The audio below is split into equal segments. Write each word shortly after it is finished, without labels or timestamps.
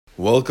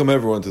Welcome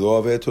everyone to the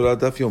Oavei Torah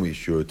Daf Yomi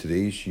Shiur.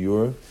 Today's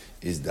Shiur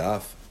is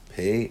Daf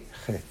Pei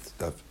Chet.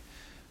 Daf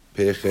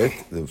Pei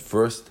Chet, the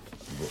first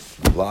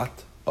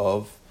lot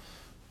of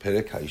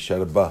Perek HaIsha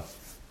Rabbah.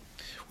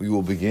 We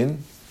will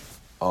begin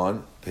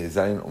on Pei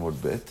Zayin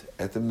Amud Bet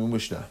Etem Nu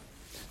Mishnah.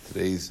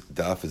 Today's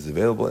Daf is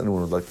available.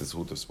 Anyone who would like the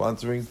suit of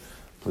sponsoring,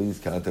 please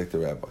contact the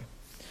rabbi.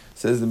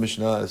 Says the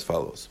Mishnah as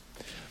follows.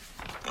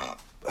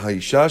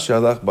 HaIsha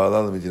Shalach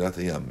Ba'ala L'Medinat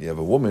Hayam. You have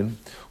a woman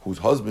whose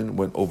husband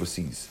went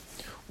overseas.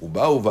 They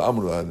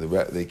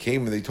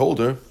came and they told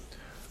her.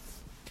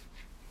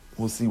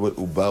 We'll see what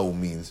ubau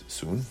means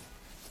soon.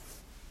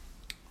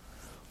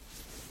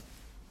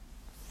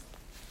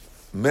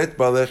 Met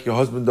balech, your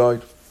husband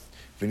died.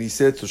 Then he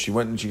said, so she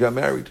went and she got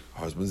married.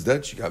 Her husband's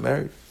dead, she got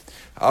married.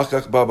 Then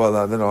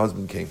her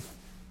husband came.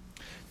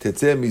 So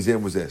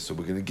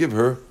we're going to give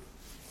her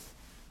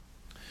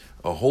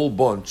a whole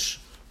bunch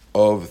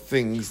of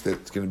things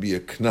that's going to be a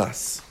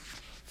knas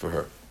for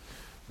her.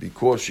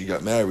 Because she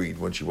got married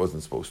when she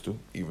wasn't supposed to,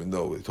 even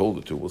though they told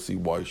her to. We'll see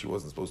why she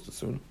wasn't supposed to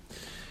soon.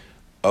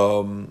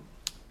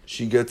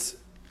 She gets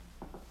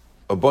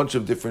a bunch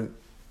of different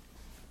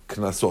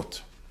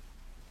knasot.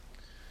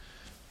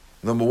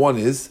 Number one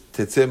is,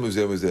 tetzeh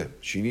muzeh muzeh.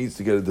 She needs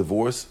to get a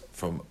divorce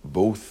from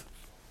both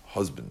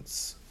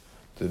husbands.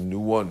 The new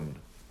one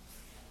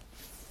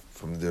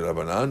from the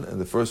Rabbanan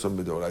and the first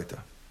one Midoraita.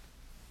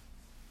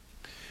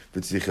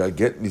 V'tzicha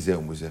get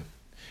mizeh muzeh.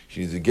 She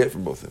needs to get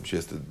from both of them. She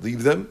has to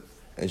leave them,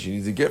 and she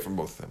needs to get from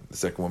both of them. The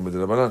second one,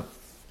 B'Drabanan.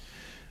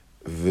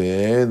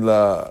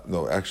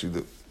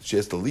 She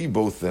has to leave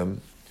both of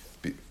them,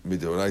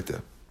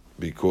 Midoraita,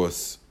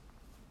 because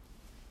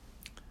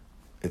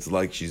it's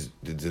like she's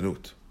the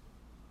Zenut.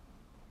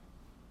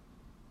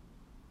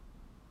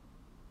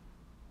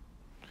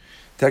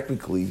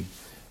 Technically,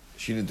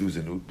 she didn't do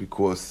Zenut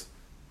because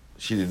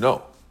she didn't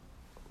know.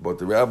 But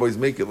the rabbis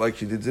make it like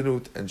she did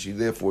Zenut, and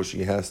therefore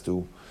she has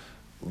to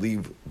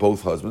leave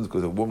both husbands,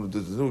 because a woman who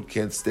does Zenut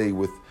can't stay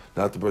with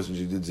not the person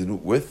she did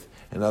Zenut with,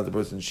 and not the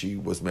person she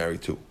was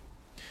married to.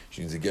 She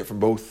needs to get from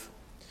both.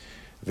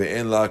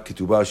 Ve'en la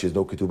ketubah, she has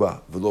no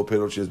ketubah. Ve'lo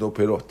perot, she has no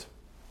perot.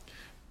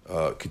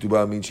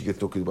 Ketubah means she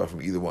gets no ketubah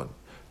from either one.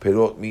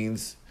 Perot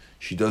means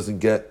she doesn't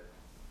get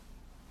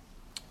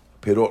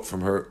perot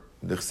from her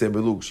nechsei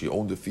belug. She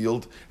owned a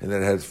field and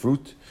then had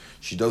fruit.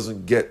 She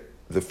doesn't get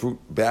the fruit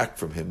back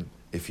from him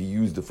if he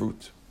used the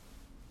fruit.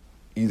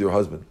 Either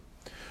husband.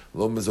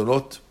 Lo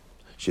mezonot,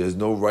 she has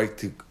no right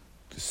to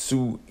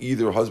sue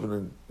either husband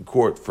in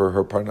court for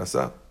her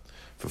parnasa,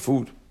 for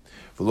food.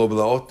 V'lo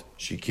b'laot,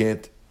 she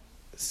can't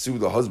sue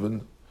the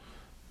husband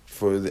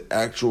for the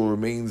actual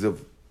remains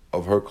of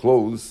her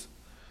clothes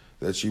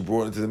that she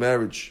brought into the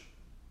marriage.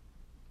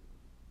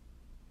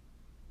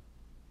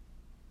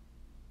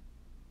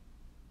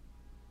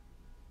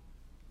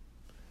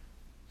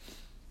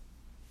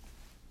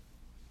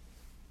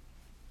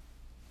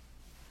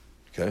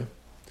 Okay?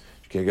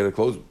 She can't get her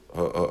clothes,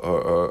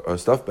 her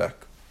stuff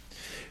back.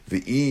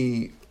 If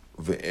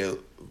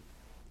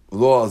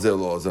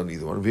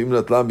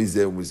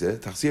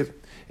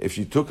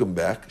she took him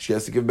back, she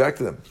has to give him back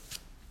to them.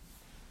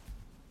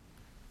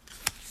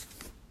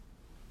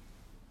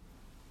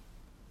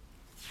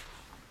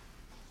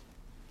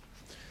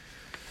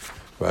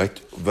 Right?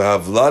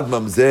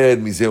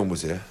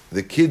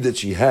 The kid that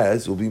she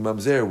has will be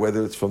mamzer,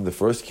 whether it's from the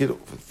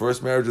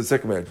first marriage or the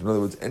second marriage. In other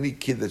words, any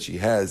kid that she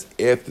has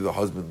after the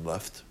husband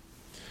left,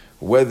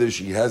 whether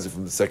she has it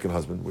from the second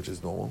husband, which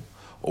is normal,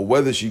 or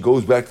whether she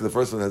goes back to the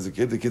first one and has a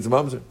kid, the kid's a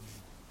mamzer.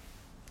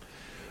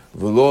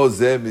 The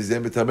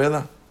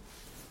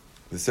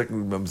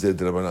second mamzer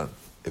d'Rabbanan.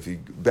 If he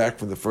back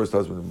from the first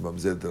husband,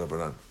 mamzer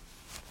d'Rabbanan.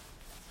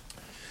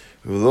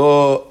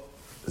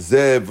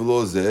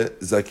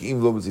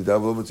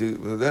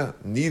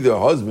 Neither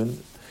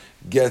husband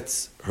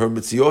gets her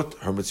mitziot.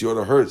 Her mitziot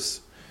are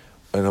hers,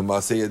 and her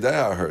maaseh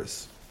yadayah are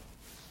hers.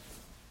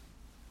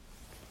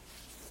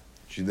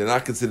 They're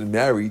not considered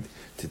married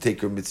to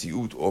take her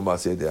mitziut or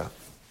maaseh yadayah.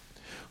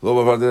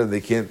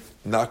 They can't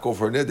knock off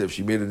her neder. If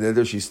she made a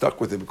neder, she's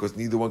stuck with it because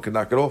neither one can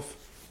knock it off.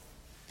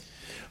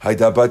 If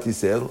she was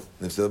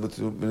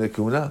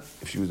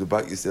a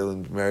bat yisrael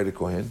and married a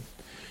kohen,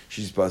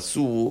 she's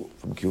basul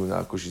from kiuna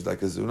because she's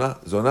like a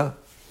zona.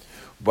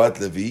 Bat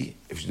levi,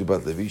 if she's a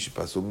bat levi, she's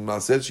basul from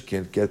maaser. She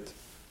can't get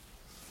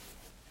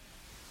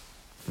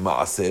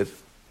maaser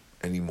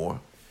anymore.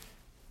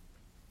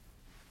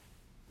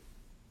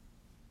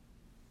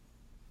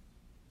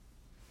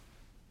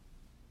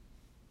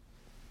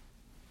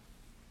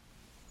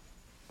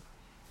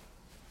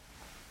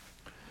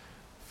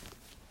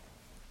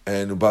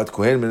 And Bat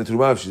Kohen, if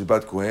she's a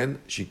Bat Kohen,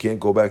 she can't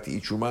go back to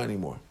eat Truma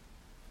anymore.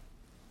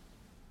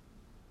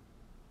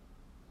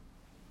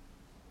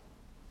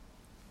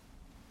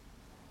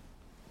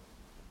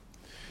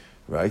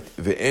 Right?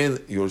 Ve'en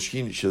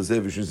Yorshin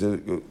Shelzeh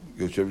V'Shun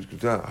Yoshev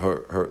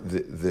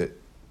Kuta.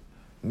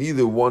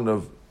 Neither one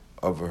of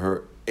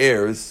her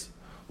heirs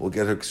will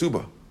get her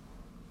ksuba.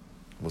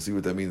 We'll see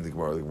what that means in the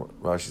Gemara.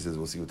 Rashi says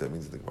we'll see what that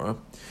means in the Gemara.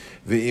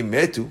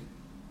 Ve'imetu.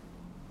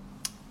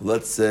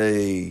 Let's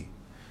say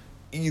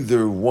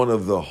either one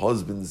of the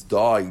husbands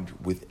died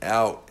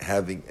without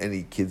having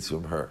any kids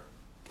from her,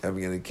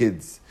 having any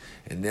kids,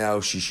 and now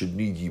she should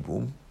need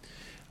yibum.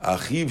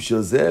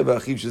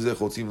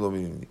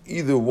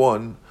 Either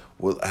one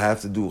will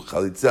have to do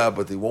chalitza,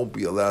 but they won't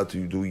be allowed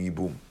to do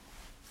yibum.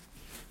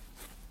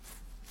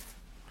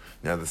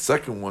 Now the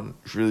second one,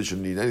 she really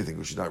shouldn't need anything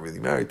because she's not really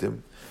married to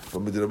him.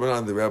 But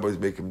midrabanan, the rabbis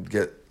make him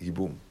get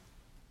yibum.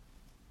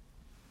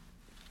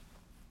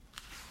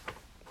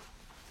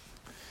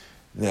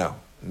 Now,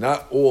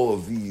 not all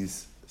of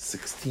these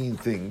 16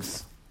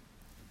 things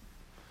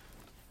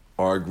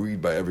are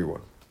agreed by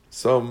everyone.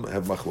 Some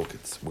have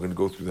machlokets. We're going to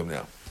go through them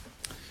now.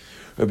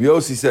 Rabbi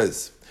Yossi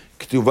says,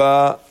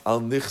 Ketubah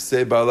al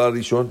nichse ba'ala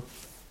rishon.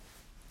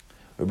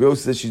 Rabbi Yossi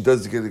says she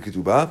does get a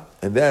ketubah,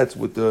 and that's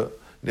with the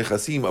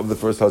nechasim of the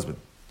first husband.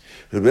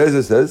 Rabbi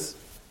Eliezer says,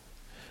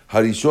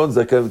 Harishon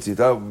zakeh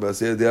v'tzita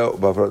b'aseh yadea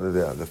u'ba'afrat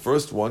yadea. The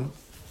first one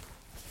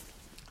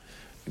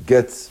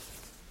gets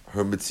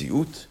her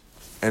mitziut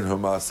and her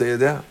ma'aseh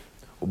yadea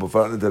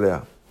u'ba'afrat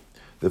yadea.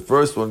 The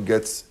first one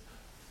gets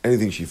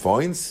anything she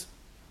finds,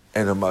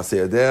 and her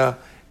ma'aseh yadea,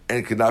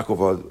 and can knock off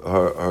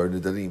her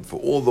nidarim. For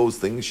all those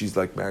things, she's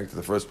like married to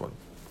the first one.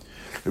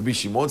 Rabbi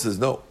Shimon says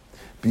no.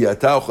 She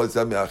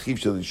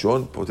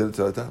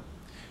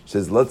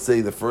says, let's say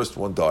the first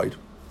one died,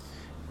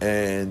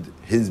 and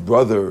his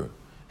brother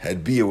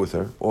had bia with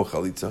her, or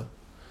chalitza,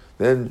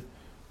 then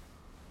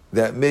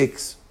that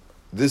makes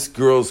this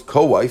girl's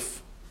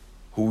co-wife,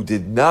 who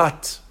did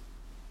not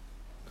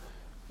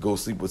go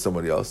sleep with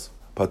somebody else,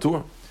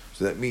 patur.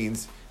 So that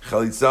means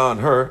chalitza on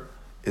her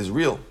is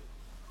real.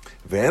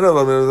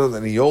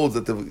 And he holds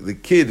that the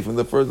kid from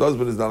the first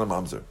husband is not a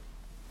mamzer.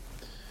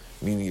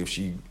 Meaning if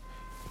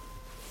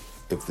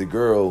the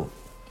girl,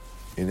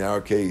 in our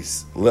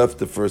case, left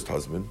the first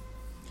husband,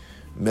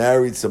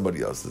 married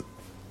somebody else,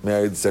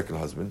 married the second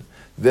husband,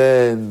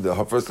 then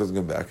her first husband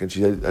came back and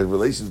she had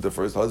relations with the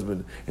first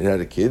husband and had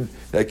a kid,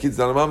 that kid's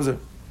not a mamzer.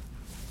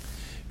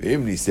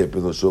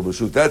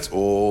 That's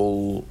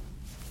all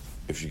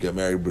if she got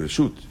married with a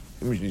shoot.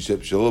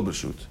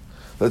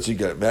 Let's say she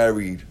got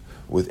married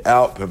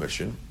without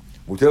permission,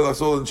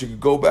 and she could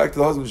go back to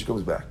the husband when she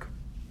comes back.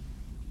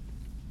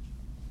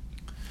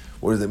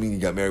 What does that mean? You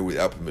got married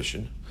without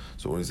permission.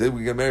 So when he said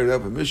we got married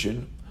without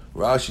permission,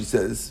 Rashi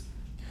says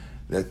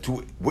that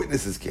two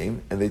witnesses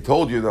came and they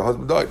told you the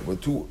husband died. When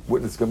two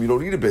witnesses come, you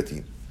don't need a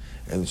betin,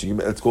 and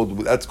that's called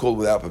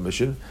without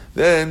permission.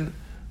 Then,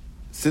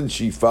 since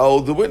she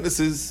followed the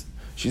witnesses,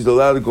 she's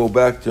allowed to go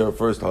back to her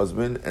first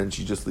husband, and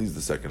she just leaves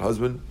the second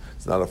husband.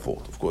 It's not a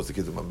fault. Of course, the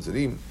kids are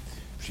mamzerim.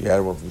 She had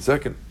one from the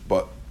second,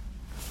 but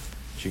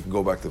she can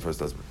go back to the first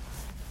husband.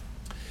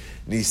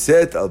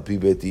 Niset al pi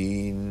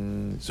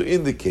betin. So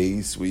in the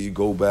case where you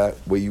go back,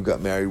 where you got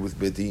married with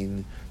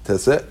betin,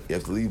 taset, you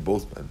have to leave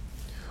both men.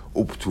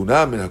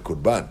 Uptuna min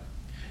hakurban.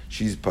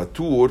 She's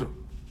patur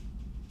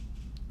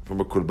from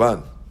a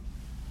kurban.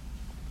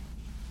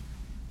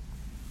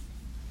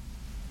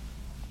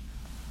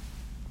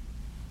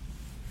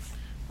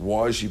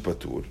 Why is she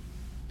patur?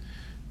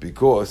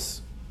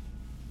 Because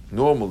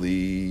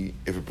normally,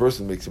 if a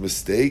person makes a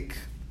mistake,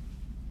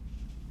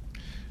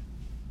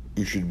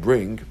 you should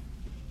bring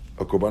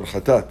a korban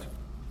chatat.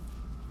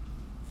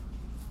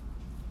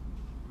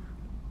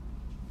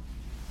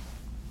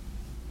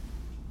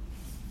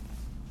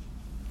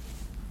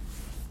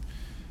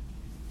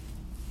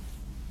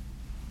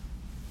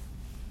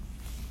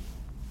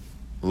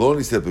 Lo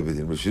niseh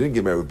bebetin, but she didn't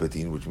get married with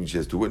betin, which means she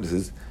has two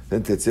witnesses.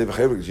 Then tetzeh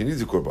v'chayver, she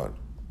needs a korban.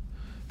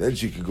 Then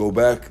she can go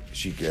back.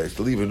 She has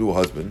to leave her new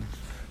husband,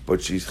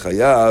 but she's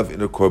chayav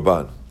in a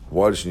korban.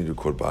 Why does she need a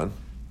korban?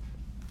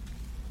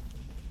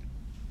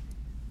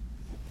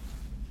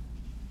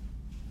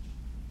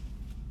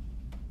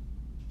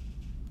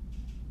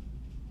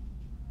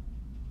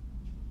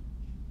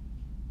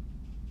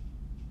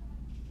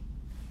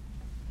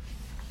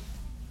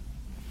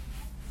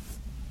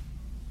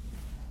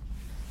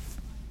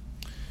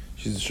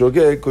 She's a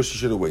shogeg because she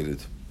should have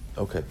waited.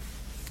 Okay.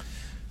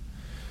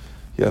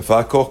 Yeah,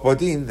 fa'akoch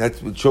badin. That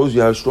shows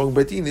you how strong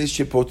betin is.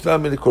 She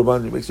potram in the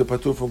korban. It makes her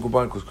patur from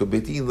korban because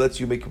betin lets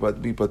you be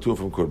patur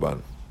from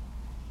korban.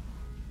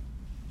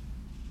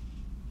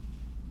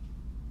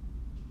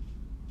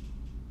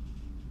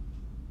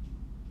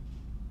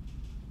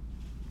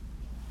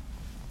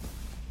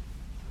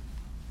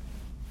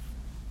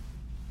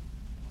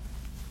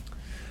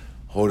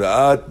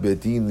 Horaat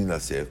betin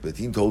linasef.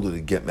 Betin told her to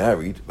get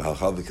married.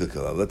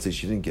 Let's say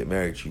she didn't get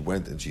married. She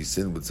went and she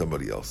sinned with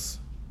somebody else.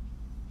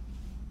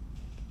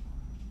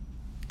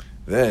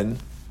 Then,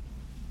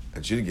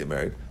 and she didn't get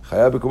married.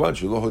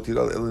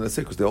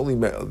 Because they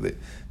only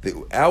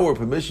our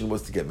permission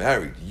was to get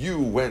married. You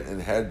went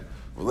and had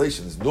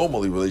relations.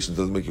 Normally, relations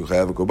doesn't make you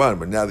chayav a korban,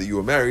 but now that you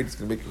are married, it's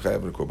going to make you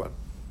chayav a korban.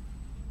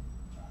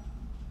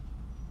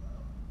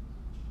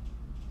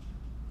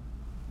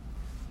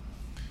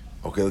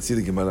 Okay, let's see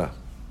the Gemara.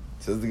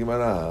 It says the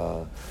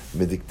Gemara,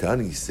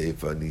 Mediktani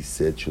Seifa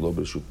Niset Shelo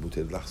B'Reshut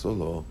Muter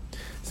Lachzolo.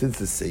 Since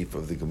the Seifa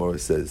of the Gemara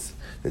says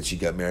that she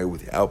got married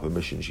without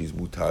permission, she's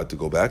mutar to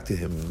go back to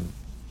him.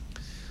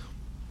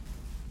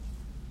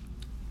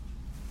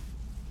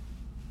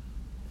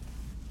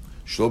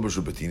 Shlo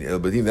b'reshut betin, el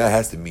betin, that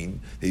has to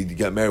mean that you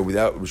got married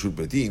without reshut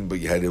betin,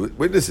 but you had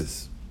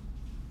witnesses.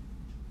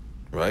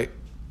 Right?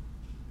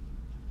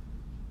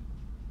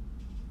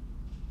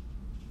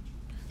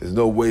 There's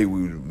no way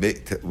we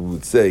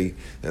would say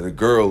that a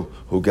girl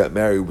who got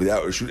married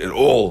without reshut at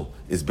all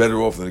is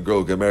better off than a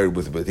girl who got married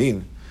with a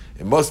betin.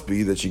 It must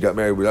be that she got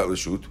married without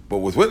reshut, but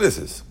with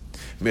witnesses.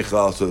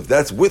 Michlal, so if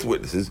that's with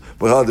witnesses,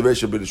 that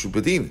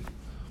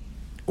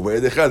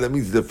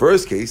means the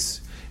first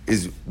case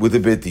is with a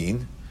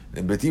betin,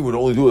 and betin would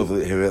only do it if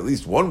they have at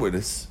least one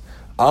witness.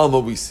 Alma,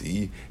 we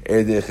see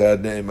we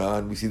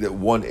see that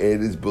one ed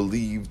is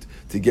believed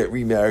to get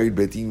remarried.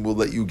 Betin will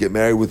let you get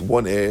married with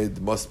one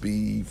ed. Must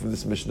be from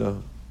this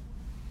Mishnah.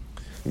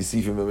 You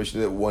see from the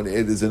Mishnah that one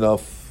ed is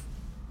enough.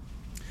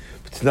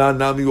 But Tanan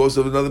Nami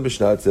also have another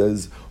Mishnah. It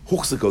says the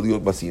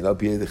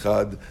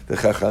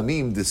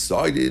Chachamim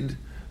decided,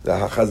 the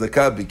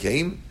Chazakah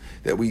became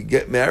that we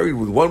get married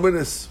with one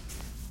witness,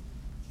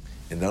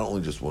 and not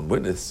only just one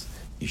witness.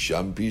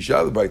 Isham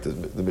Pisha,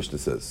 the Mishnah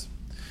says.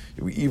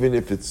 Even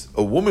if it's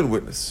a woman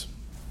witness,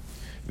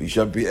 or if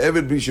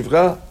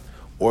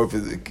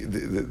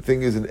the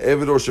thing is an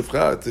Eved or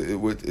Shifcha,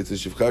 it's a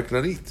Shifcha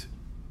Knanit.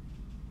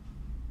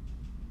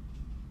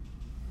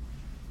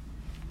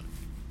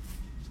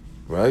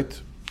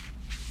 Right?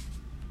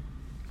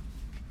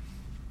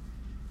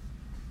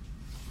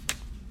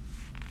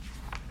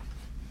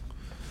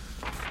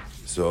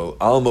 So,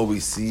 Alma,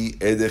 we see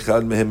Ed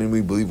Echad Mehem, and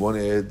we believe one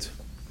Ed.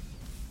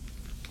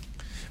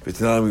 But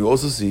now we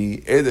also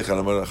see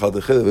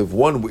if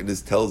one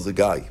witness tells a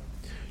guy,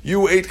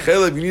 "You ate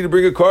chelev, you need to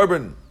bring a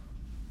carbon."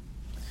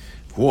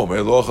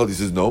 He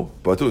says, "No,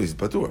 patur." He's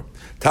patur.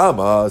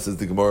 Tama, says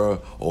the Gemara,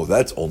 "Oh,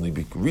 that's only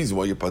the reason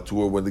why you're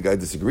patur when the guy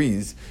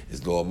disagrees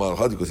is lo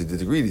because he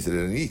disagreed. He said, I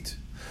didn't eat.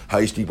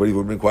 Hayishtik, but he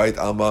would have been quiet.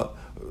 Alma,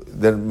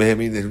 then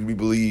mehemin, that would be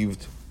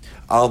believed.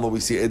 Alma, we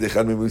see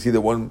we see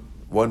that one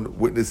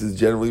witness is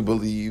generally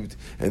believed,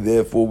 and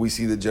therefore we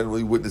see that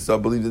generally witnesses are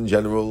believed in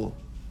general."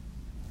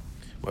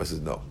 Well,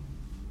 says no.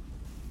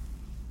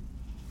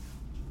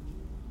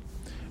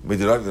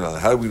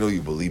 How do we know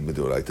you believe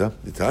Midoraita?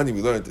 The Tanya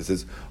we learned, it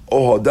says,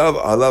 "Oh hadav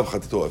alav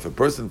chatito." If a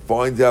person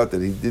finds out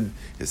that he did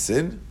his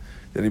sin,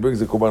 then he brings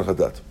the korban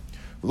chatat.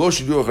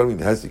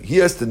 He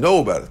has to know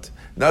about it,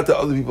 not that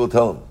other people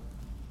tell him.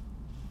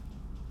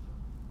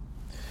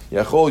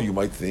 Yachol, you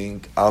might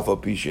think alpha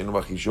pishin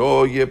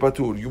machisho ye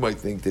patur. You might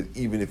think that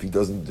even if he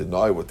doesn't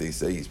deny what they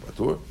say, he's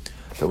patur.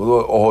 So,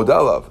 oh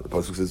hodalav. The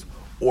pasuk says,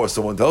 or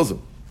someone tells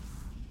him.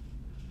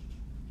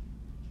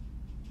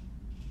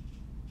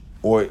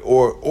 Or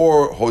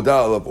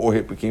hodalav, or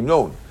it became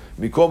known.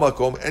 Mikol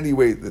makom, any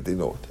way that they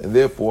know it. And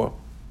therefore,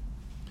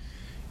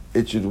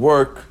 it should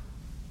work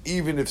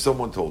even if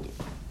someone told him.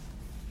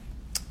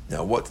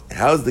 Now,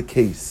 how's the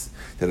case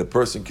that a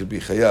person could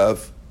be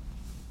chayav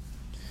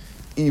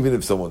even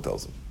if someone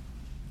tells him?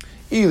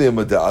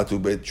 If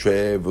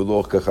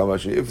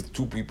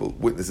two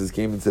witnesses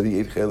came and said he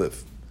ate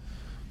chelev,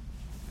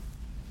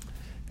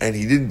 and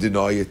he didn't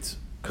deny it,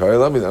 I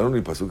don't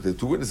need pasuk. The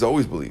two witnesses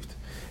always believed.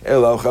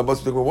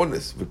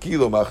 Oneness. And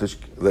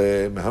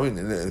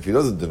if he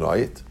doesn't deny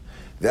it,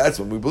 that's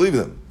when we believe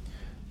them.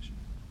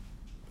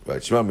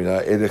 Right?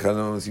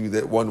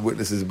 That one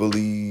witness is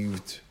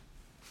believed.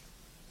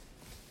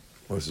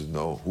 Or says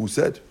no. Who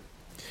said?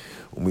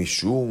 Who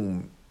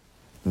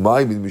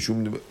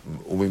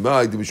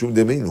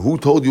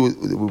told you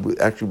we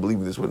actually believe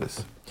in this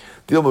witness?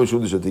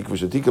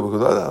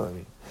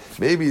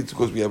 Maybe it's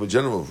because we have a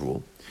general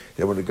rule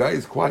that when a guy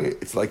is quiet,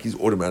 it's like he's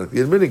automatically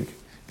admitting.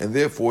 And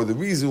therefore, the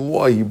reason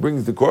why he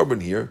brings the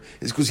carbon here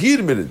is because he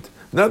admitted,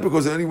 not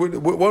because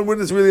one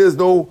witness really has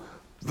no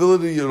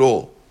validity at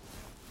all.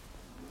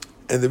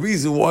 And the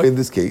reason why, in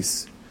this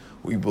case,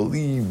 we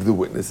believe the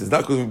witness is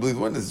not because we believe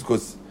the witness, it's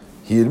because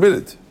he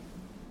admitted.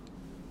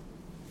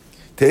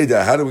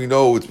 Teda, how do we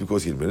know it's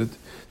because he admitted?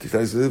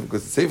 Because the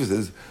Sefer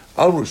says,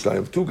 Al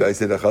Rushlaim, two guys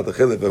said, he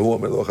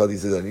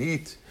says, I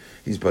eat,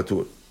 he's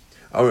patur.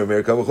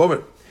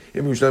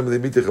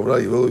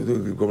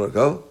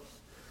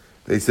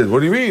 They said, what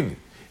do you mean?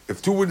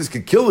 If two witnesses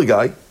can kill a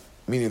guy,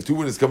 meaning if two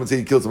witnesses come and say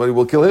he killed somebody,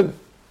 we'll kill him.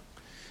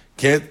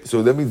 Can't.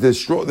 So that means they're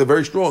strong. They're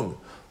very strong.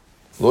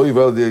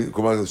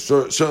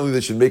 Certainly, they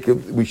should make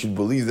him. We should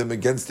believe them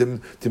against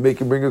him to make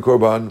him bring a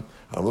korban.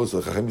 So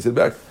Chachamim said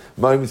back,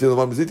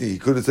 he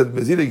could have said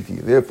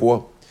meziditi.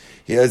 Therefore,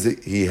 he has a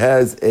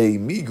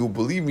migu.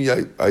 Believe me,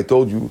 I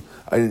told you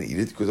I didn't eat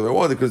it because if I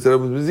wanted, I could have said it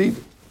was mezid.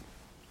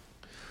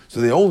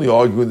 So they only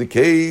argue in the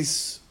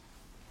case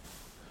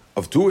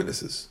of two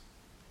witnesses.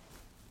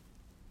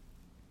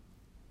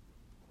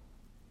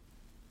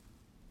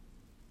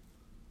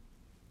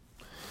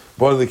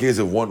 But in the case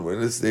of one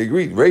witness, they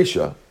agreed.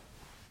 Reisha,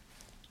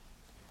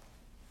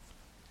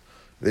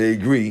 they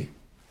agree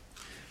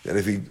that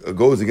if he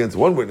goes against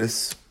one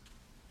witness,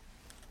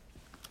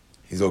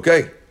 he's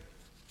okay.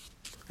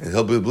 And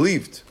he'll be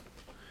believed.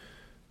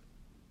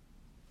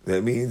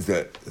 That means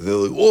that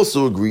they'll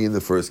also agree in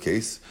the first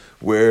case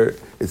where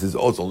it says,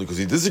 oh, it's only because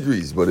he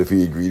disagrees, but if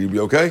he agreed, he'd be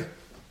okay.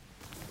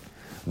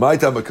 My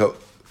time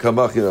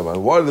Kamachi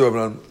Rabbanan. Why do the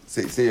Rabbanan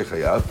say a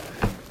chayav?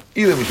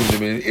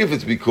 If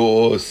it's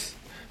because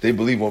they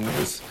believe one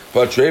witness.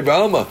 But Trey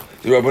Ba'alma,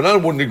 the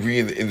Rabbanan wouldn't agree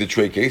in the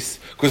Trey case,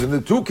 because in the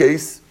two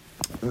case,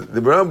 the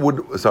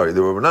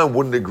Rabbanan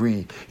wouldn't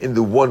agree in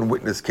the one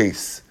witness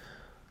case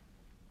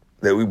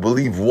that we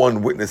believe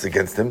one witness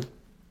against him.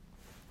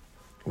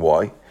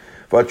 Why?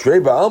 But Trey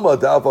Ba'alma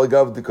da'af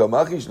al-gav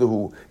d'kamachish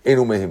lehu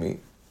enu mehimi,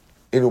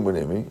 enu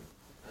menemi,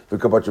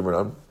 v'kabat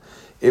Rabbanan.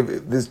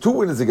 If there's two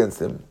witnesses against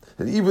him,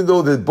 and even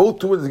though there's both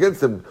two witnesses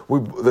against him,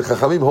 the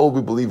Chachamim hold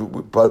we believe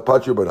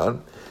Patri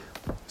Banan,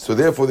 so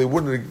therefore they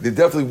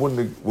definitely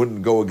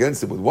wouldn't go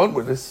against him with one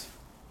witness.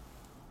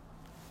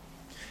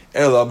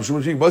 Ela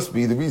must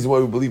be the reason why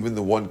we believe in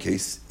the one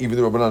case, even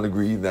the Rabbanan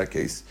agree in that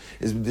case,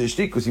 is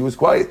because he was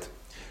quiet.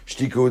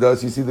 You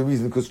see the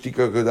reason because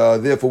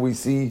therefore we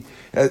see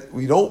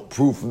we don't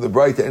prove from the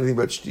bright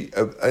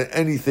to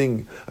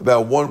anything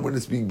about one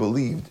witness being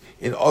believed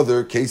in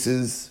other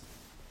cases.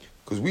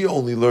 Because we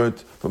only learned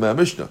from our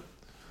Mishnah.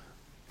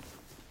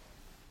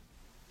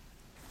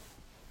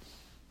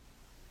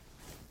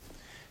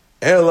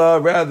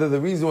 Ella, rather,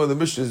 the reason why the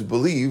Mishnah is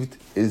believed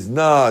is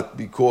not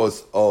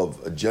because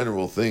of a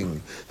general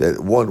thing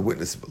that one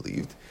witness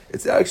believed.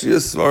 It's actually a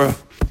svara.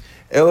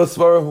 Ella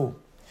svarahu.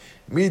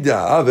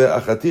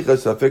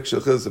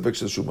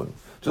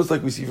 Just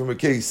like we see from a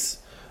case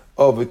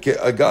of a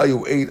guy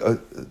who ate a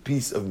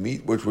piece of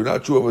meat, which we're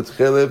not sure of it's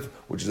chelev,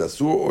 which is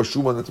asur, or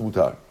shuman that's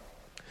mutar.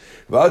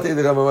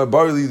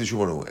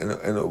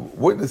 And a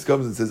witness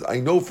comes and says, I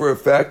know for a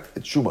fact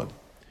it's Shuman.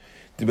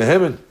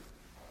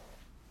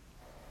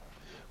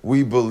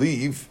 We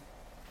believe,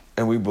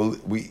 and we're allowed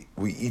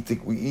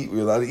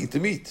to eat the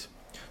meat.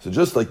 So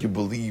just like you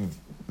believe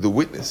the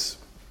witness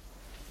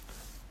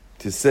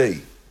to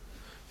say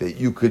that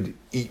you could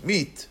eat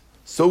meat,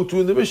 so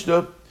too in the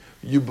Mishnah,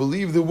 you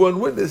believe the one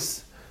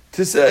witness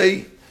to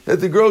say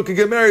that the girl could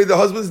get married, the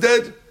husband's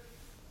dead.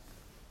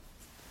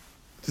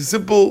 It's a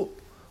simple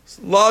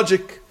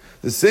logic.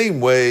 The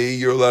same way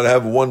you're allowed to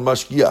have one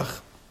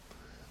mashgiach,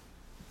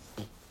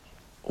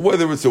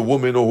 whether it's a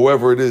woman or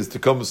whoever it is, to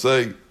come and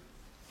say,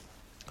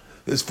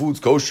 this food's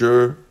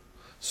kosher,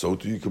 so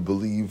too you can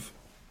believe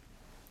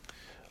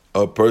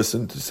a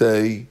person to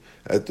say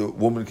that the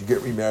woman can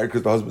get remarried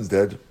because the husband's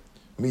dead.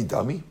 Me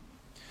dami.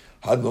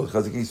 Had not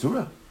chazik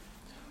isura.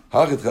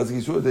 Hachet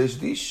chazik isura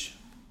deishdish.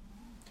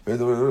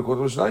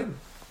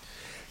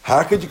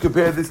 How could you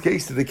compare this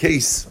case to the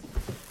case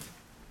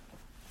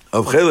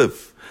of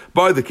chelev?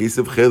 By the case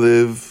of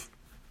chelev,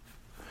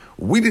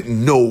 we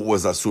didn't know it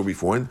was asur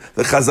beforehand.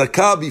 The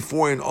chazakah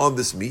beforehand on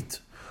this meat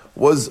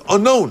was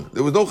unknown.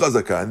 There was no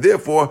chazakah, and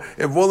therefore,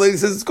 if one lady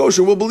says it's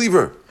kosher, we'll believe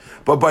her.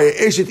 But by a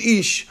eshet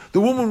ish,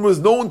 the woman was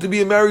known to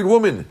be a married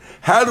woman.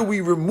 How do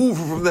we remove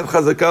her from that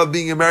chazakah of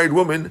being a married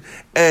woman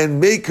and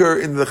make her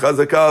in the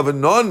chazakah of a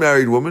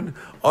non-married woman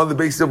on the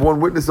basis of one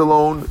witness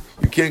alone?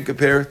 You can't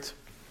compare it.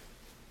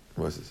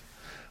 What's this?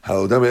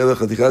 You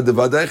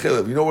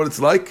know what it's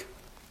like?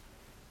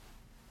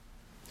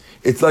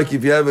 It's like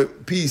if you have a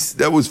piece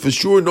that was for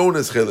sure known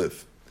as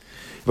chelev.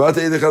 If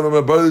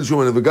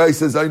a guy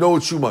says, I know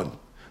it's Shuman.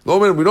 No,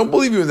 man, we don't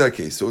believe you in that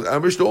case. So our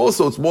Mishnah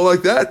also, it's more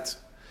like that.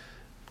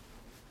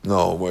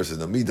 No, Mar says,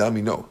 no.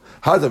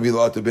 Over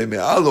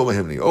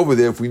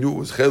there, if we knew it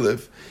was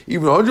chelev,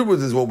 even 100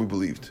 witnesses won't be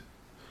believed.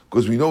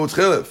 Because we know it's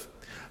chelev.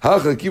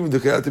 But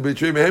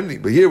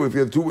here, if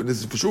you have two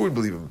witnesses, for sure we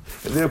believe him.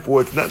 And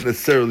therefore, it's not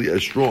necessarily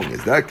as strong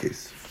as that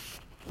case.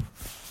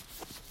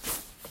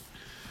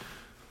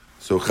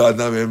 So Chad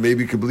Namer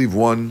maybe could believe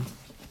one.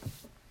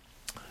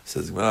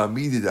 Says the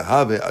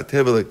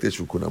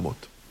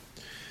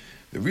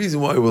reason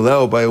why we're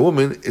allowed by a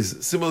woman is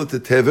similar to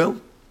tevel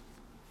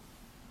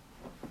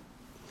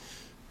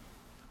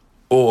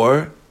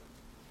or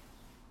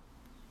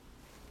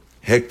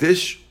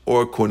hektish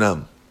or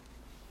konam.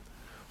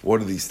 What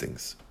are these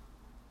things?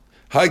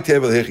 Hi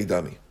tevel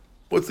hechidami.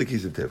 What's the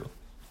case of tevel?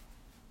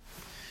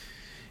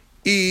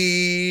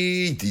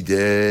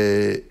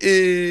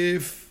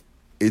 If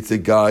it's a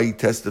guy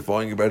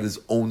testifying about his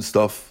own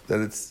stuff,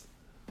 that it's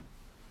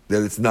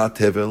not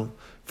tevel.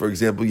 For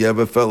example, you have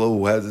a fellow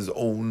who has his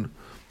own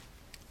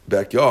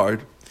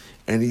backyard,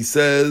 and he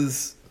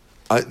says,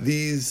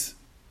 these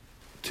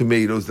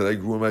tomatoes that I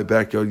grew in my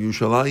backyard,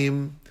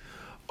 Yerushalayim,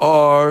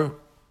 are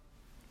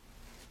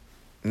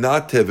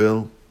not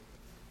tevel.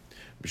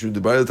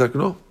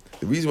 The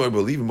reason why I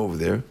believe him over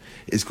there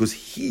is because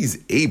he's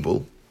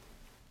able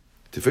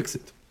to fix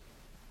it.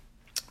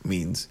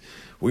 Means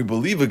we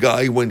believe a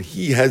guy when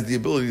he has the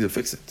ability to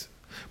fix it.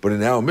 But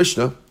in our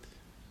Mishnah,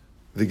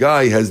 the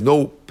guy has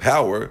no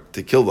power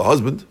to kill the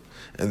husband,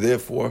 and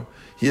therefore,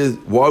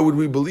 why would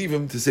we believe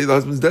him to say the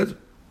husband's dead?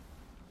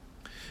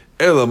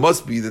 Ella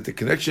must be that the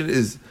connection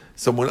is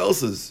someone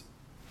else's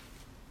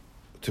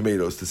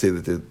tomatoes to say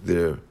that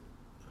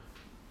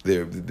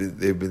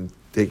they've been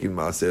taken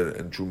maaser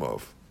and truma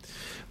of.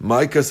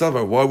 My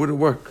kasavar, why would it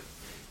work?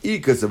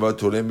 If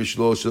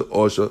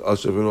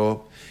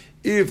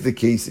the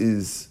case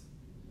is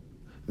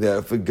that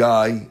if a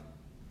guy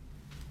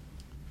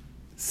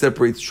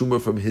separates truma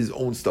from his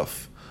own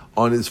stuff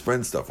on his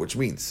friend stuff, which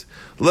means,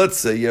 let's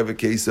say you have a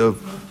case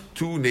of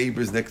two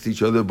neighbors next to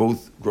each other,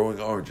 both growing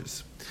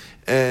oranges.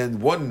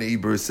 And one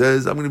neighbor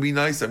says, I'm going to be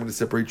nice, I'm going to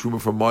separate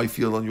truma from my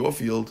field on your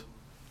field.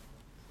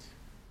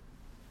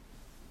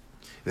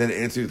 Then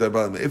answer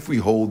if we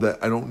hold that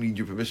I don't need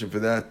your permission for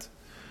that,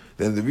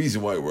 then the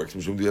reason why it works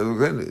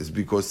is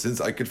because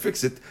since I could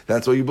fix it,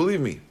 that's why you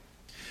believe me.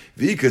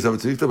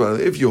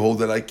 If you hold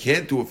that I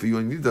can't do it for you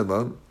and need that,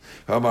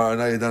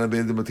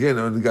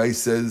 and the guy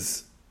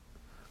says,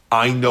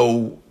 I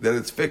know that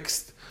it's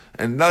fixed,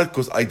 and not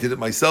because I did it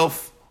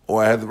myself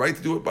or I have the right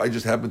to do it, but I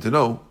just happen to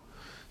know.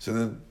 So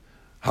then,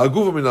 how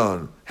do we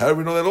know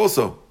that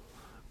also?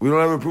 We don't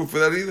have a proof for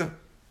that either.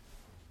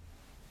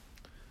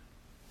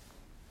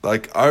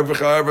 Like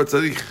Arvach Arva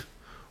Tzarich,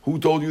 who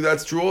told you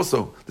that's true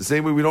also? The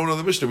same way we don't know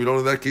the Mishnah, we don't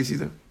know that case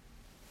either.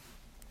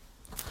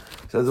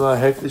 Says about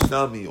Hektish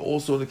Nami,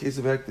 also in the case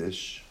of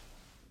Hektish.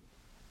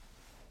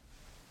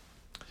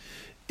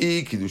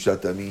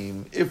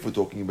 If we're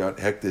talking about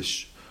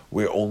Hektish,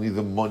 where only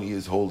the money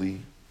is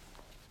holy,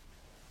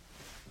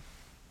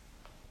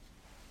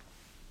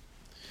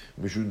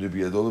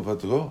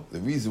 the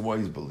reason why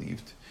he's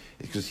believed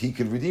is because he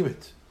can redeem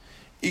it.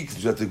 If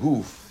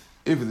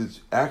it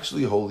is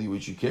actually holy,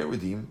 which you can't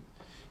redeem,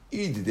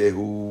 if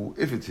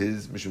it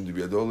is, the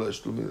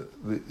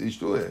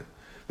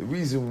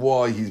reason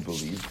why he's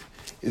believed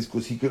is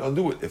because he could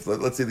undo it. If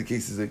let's say the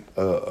case is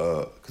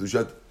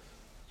kedushat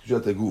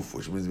aguf,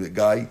 which means the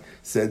guy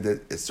said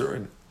that a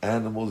certain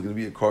animal is going to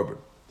be a carbon,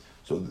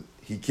 so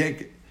he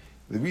can't.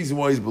 The reason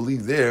why he's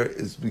believed there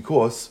is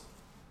because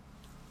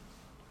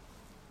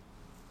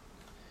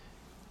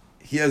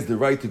he has the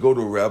right to go to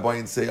a rabbi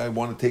and say, I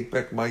want to take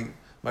back my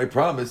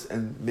promise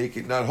and make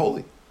it not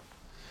holy.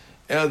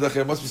 And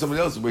there must be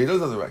somebody else where he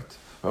doesn't have the right.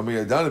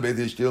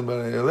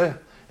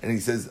 And he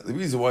says the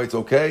reason why it's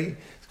okay is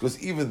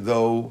because even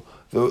though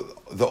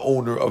the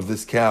owner of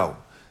this cow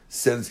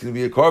said it's going to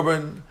be a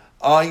carbon,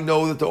 I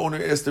know that the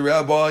owner asked the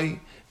rabbi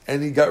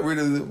and he got rid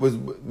of it, was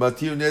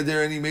matir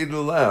neder, and he made it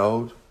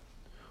allowed.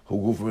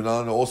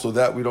 Also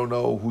that we don't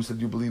know. Who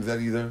said you believe that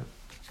either?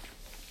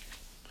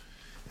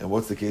 And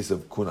what's the case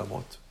of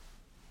kunamot?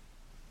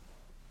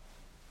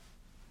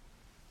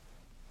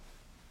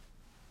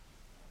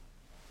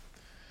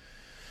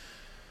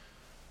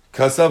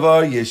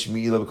 Kasavar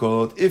yeshmi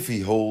b'konot. If he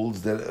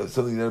holds that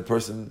something that a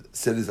person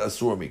said is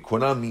asur me,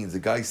 konam means the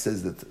guy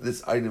says that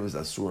this item is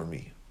asur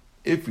me.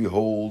 If we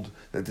hold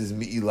that this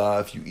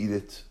mi'ilah, if you eat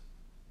it,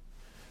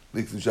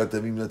 and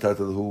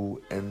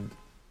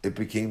it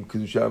became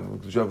kedusha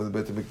of the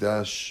Beit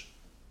HaMikdash,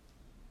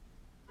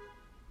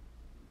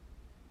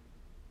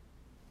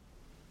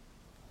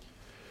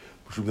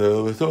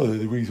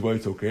 the reason why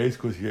it's okay is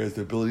because he has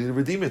the ability to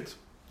redeem it,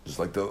 just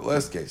like the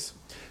last case.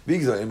 If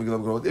he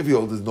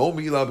holds there's no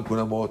mi'ilah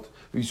b'kunamot,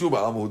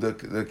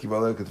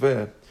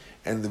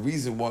 and the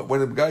reason why,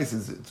 when a guy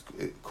says it's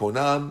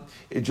konam,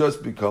 it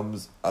just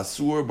becomes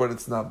asur, but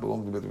it's not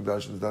belonging to Beit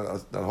HaMikdash,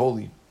 it's not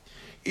holy.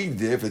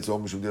 If it's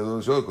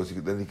because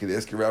then he could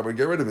ask your rabbi to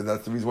get rid of it.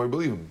 That's the reason why I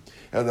believe him.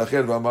 But if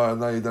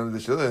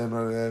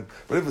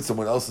it's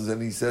someone else's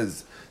and he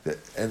says that,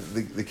 and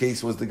the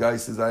case was the guy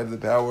says, I have the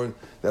power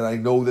that I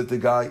know that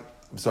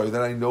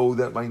that I know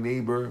that my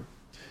neighbor,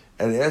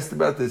 and asked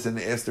about this and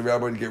asked the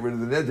rabbi to get rid of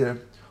the neder,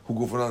 who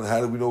go for on,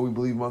 how do we know we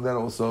believe him on that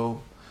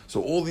also?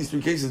 So all these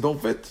three cases don't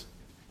fit.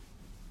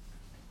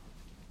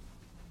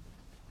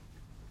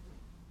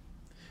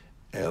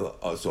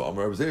 So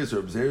Amar Reb Zeir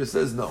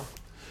says no.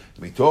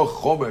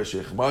 Mitoch chomer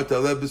shechmart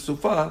aleh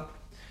b'sufa,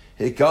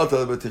 hekalt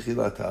aleh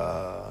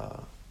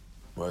b'techilata.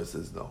 Amar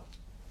says no.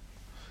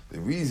 The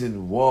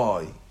reason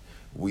why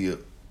we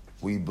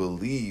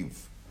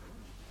believe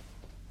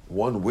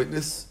one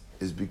witness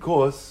is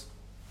because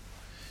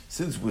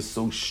since we're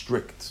so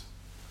strict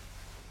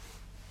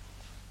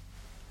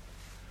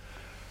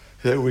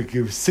that we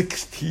give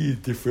 16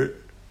 different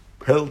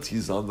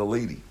penalties on the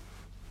lady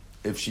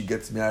if she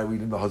gets married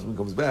and the husband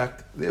comes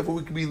back, therefore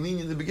we can be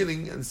lenient in the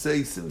beginning and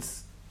say,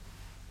 since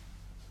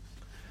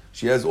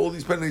she has all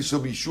these penalties,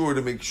 she'll be sure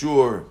to make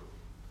sure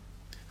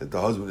that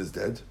the husband is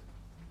dead.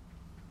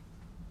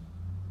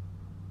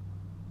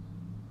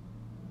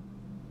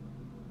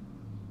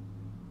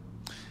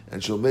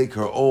 And she'll make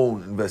her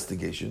own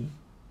investigation.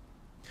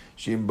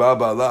 Rashi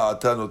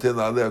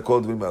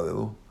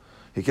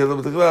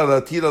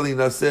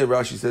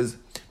says,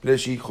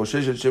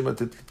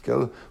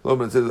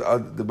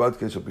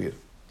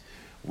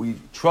 we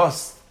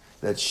trust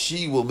that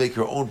she will make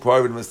her own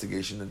private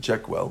investigation and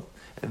check well,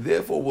 and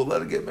therefore we'll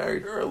let her get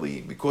married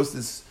early because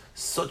this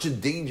such a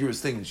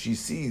dangerous thing. She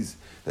sees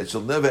that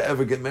she'll never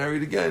ever get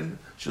married again.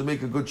 She'll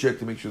make a good check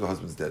to make sure the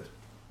husband's dead.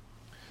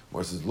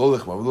 Mar says,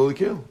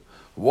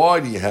 why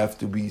do you have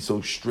to be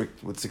so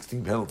strict with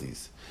 16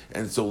 penalties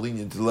and so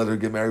lenient to let her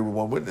get married with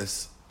one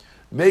witness?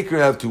 Make her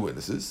have two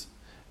witnesses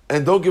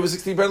and don't give her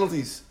 16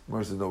 penalties.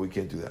 Mar says, no, we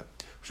can't do that.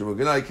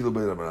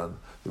 The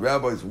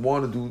rabbis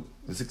want to do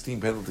the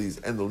 16 penalties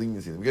and the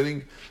leniency in the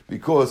beginning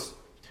because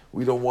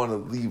we don't want to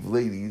leave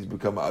ladies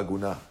become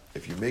aguna.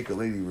 If you make a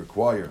lady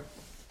require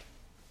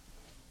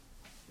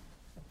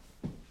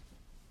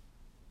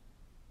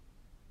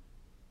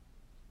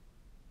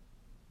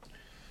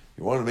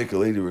You want to make a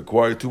lady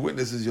require two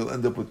witnesses, you'll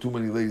end up with too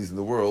many ladies in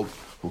the world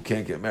who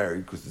can't get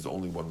married because there's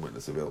only one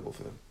witness available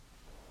for them.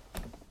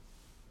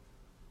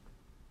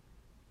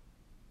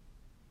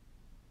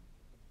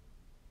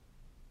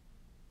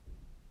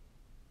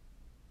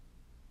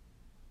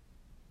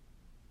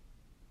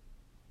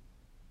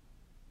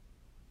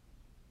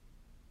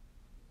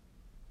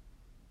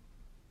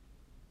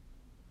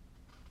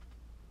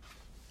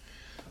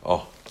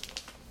 Oh.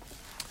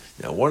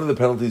 Now, one of the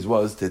penalties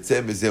was that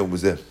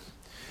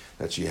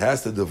she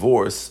has to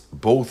divorce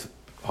both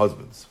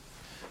husbands.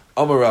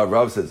 Amar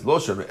Rav says,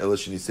 that's only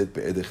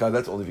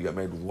if you got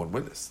married with one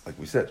witness, like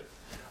we said.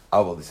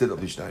 That's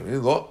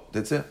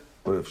it.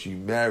 But if she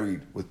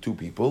married with two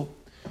people,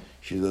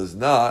 she does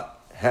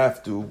not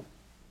have to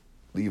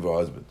leave her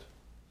husband.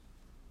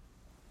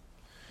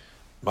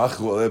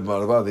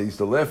 They used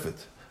to laugh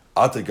at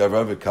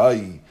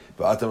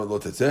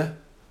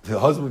the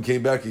husband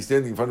came back, he's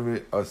standing in front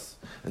of us,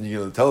 and you're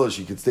going to tell her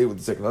she can stay with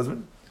the second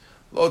husband?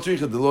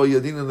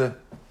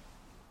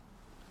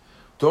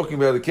 Talking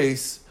about a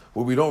case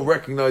where we don't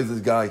recognize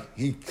this guy.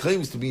 He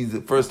claims to be the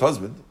first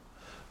husband,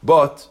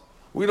 but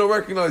we don't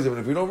recognize him.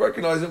 And if we don't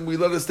recognize him, we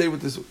let her stay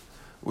with the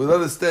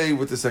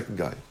second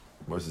guy.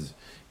 Versus,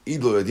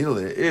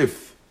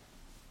 if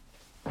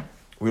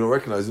we don't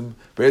recognize him,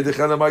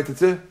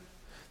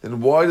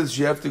 then why does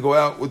she have to go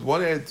out with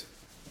one head?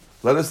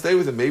 Let her stay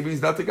with him. Maybe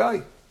he's not the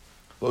guy.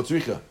 There's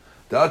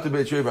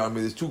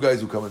two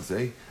guys who come and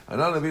say, you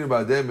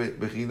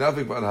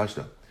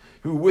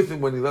were with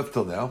him when he left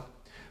till now.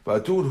 You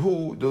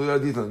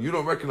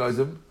don't recognize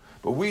him,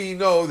 but we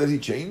know that he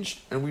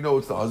changed, and we know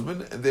it's the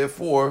husband, and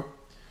therefore,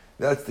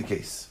 that's the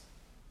case.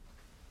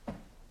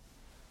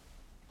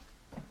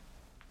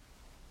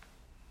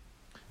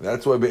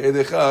 That's why Be'ed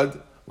Echad,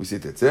 we say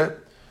Tetzeh,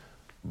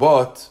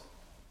 but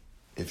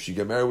if she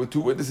get married with two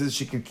witnesses,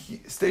 she can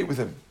stay with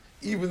him,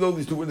 even though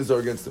these two witnesses are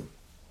against him.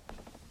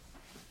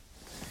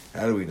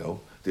 How do we know?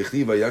 We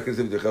see by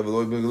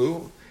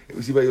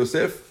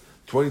Yosef,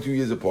 22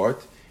 years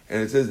apart,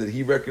 and it says that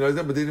he recognized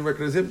them, but they didn't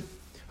recognize him.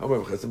 We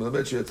learn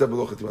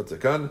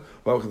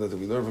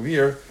from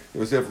here,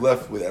 Yosef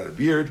left without a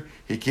beard,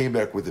 he came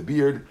back with a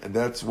beard, and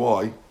that's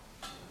why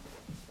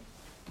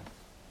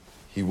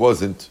he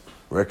wasn't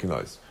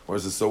recognized.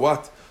 Whereas so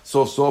what?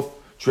 So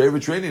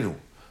treininu.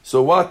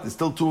 So what? There's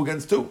still 2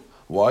 against 2.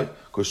 Why?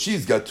 Because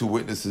she's got 2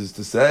 witnesses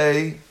to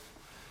say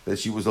that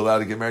she was allowed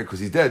to get married because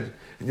he's dead.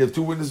 And you have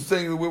 2 witnesses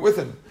saying that we're with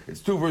him. It's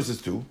 2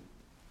 versus 2.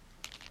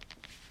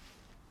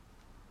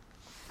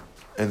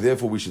 And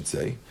therefore we should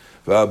say,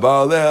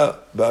 therefore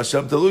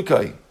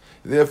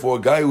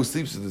a guy who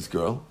sleeps with this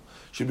girl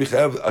should be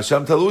chayav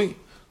asham talui.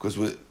 Because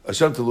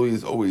asham talui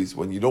is always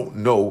when you don't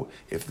know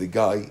if the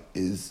guy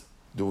is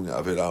doing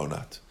avera or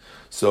not.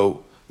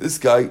 So this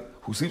guy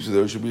who sleeps with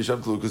her should be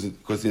asham talui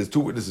because he has 2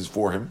 witnesses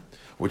for him,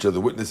 which are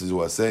the witnesses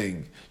who are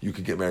saying you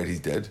can get married,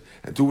 he's dead,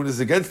 and 2 witnesses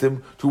against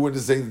him, 2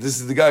 witnesses saying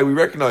this is the guy, we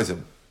recognize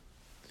him.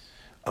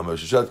 The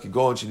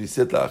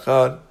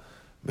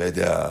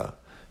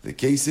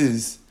case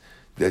is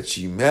that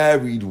she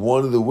married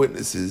one of the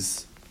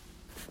witnesses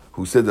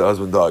who said the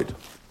husband died.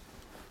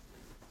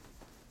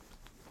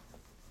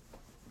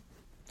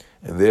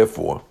 And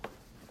therefore,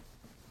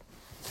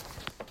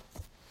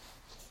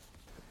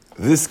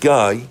 this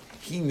guy,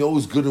 he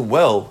knows good and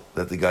well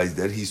that the guy's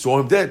dead. He saw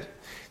him dead.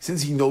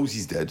 Since he knows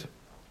he's dead,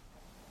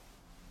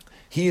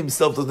 he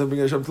himself doesn't bring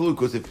Hashem Talu,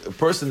 because if a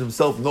person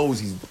himself knows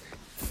he's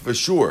for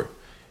sure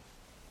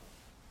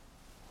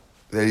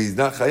that he's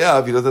not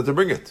chayav, he doesn't have to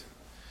bring it.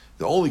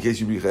 The only case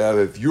you'd be chayav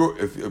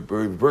if a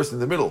person in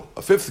the middle,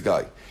 a 5th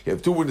guy, you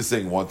have 2 witnesses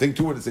saying one thing,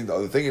 2 witnesses saying the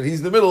other thing, and he's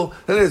in the middle,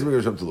 then he has to bring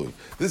Hashem Talu.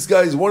 This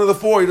guy is one of the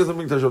 4, he doesn't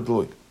bring Hashem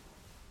Talu.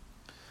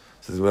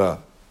 Says,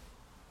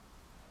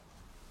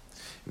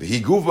 he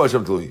goof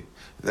Hashem Talu.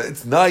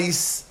 It's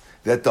nice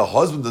that the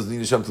husband doesn't need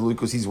Hashem Talui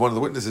because he's one of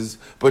the witnesses,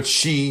 but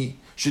she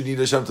should need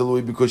Hashem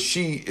Talui because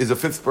she is a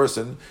 5th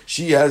person.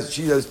 She has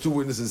 2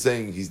 witnesses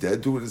saying he's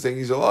dead, 2 witnesses saying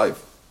he's alive.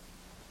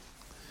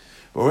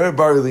 But where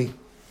Barili,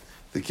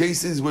 the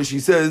case is where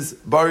she says,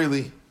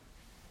 Barili,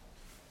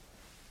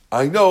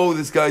 I know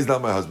this guy's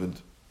not my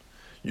husband.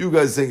 You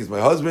guys are saying he's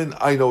my husband,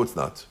 I know it's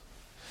not.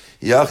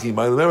 Yachi,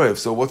 my lemerev.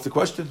 So what's the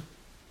question?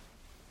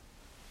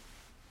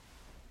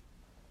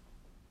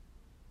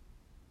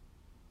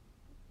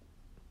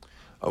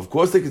 Of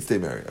course they can stay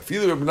married. I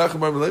feel Rabbi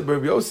Nachman Bar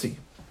Rabbi Yossi.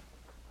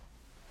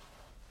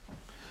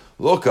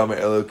 Lo kama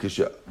ela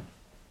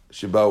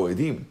shebau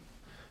edim.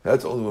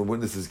 That's only when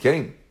witnesses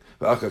came.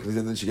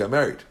 And then she got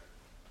married.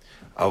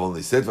 I've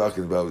only said but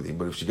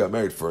if she got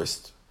married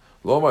first,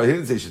 he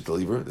didn't say she should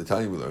leave her. The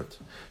time we learned.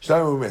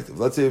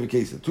 Let's say we have a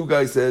case. The 2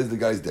 guys says the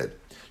guy's dead.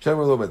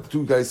 The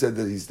 2 guys said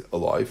that he's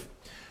alive.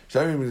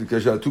 2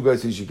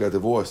 guys say she got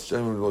divorced. She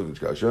couldn't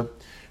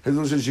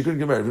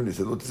get married. He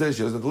said, what to say?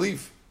 She doesn't have to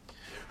leave.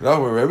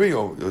 Rabbi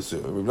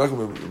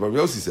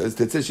Yossi says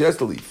that says she has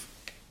to leave.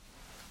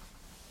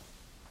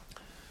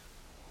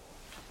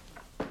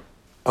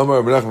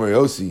 Amar Rabbi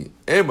Yossi,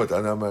 I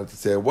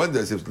wonder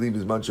if leave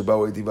is man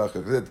shabau.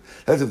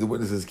 That's if the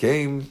witnesses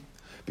came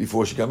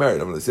before she got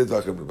married.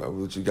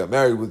 She got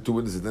married with two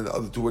witnesses, then the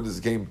other two witnesses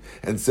came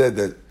and said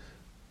that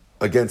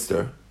against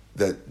her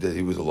that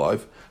he was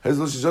alive. She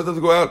doesn't have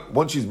to go out.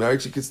 Once she's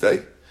married, she could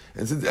stay.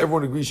 And since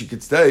everyone agrees she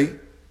could stay,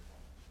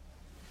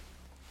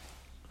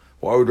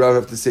 why would Rav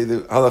have to say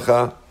the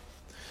halacha?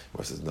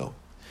 Rav says no.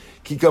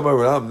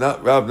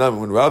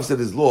 When Rav said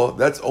his law,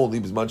 that's only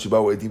that's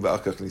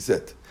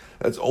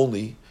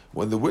only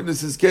when the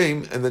witnesses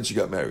came and then she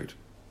got married.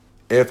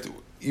 After,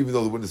 even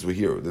though the witnesses were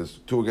here, there's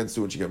 2 against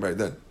 2 and she got married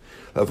then.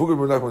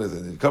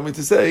 Coming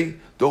to say,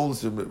 don't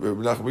listen to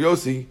Menachem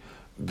Yossi,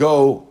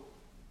 go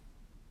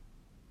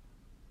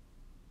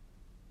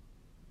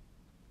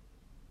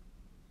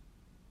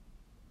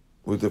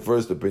with the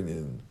first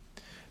opinion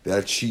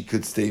that she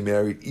could stay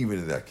married even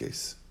in that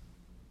case.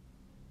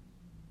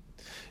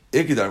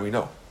 Ikidar, we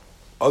know.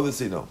 Others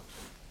say no.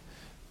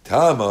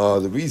 Tama,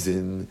 the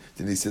reason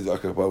that he says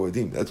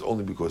that's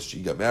only because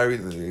she got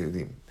married and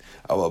then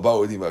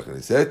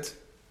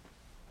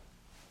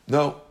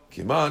no.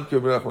 Kiman,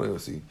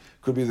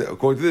 could be that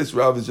according to this,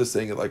 Rav is just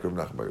saying it like Rav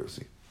Nachman Bar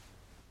Yossi.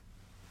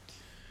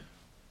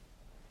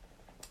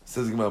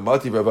 Says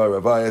Mati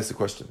Rabbi asked the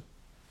question.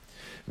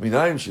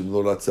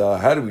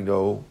 How do we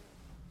know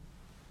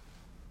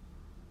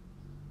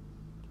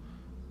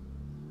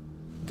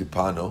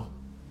Dipano?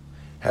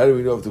 How do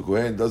we know if the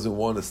Kohen doesn't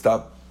want to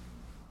stop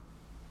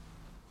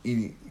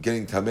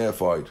getting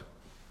tameified,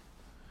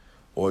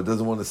 or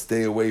doesn't want to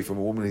stay away from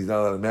a woman he's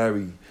not allowed to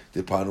marry,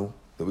 Dipanu,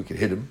 that we can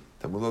hit him?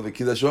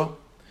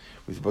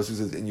 Which the pasuk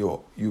says,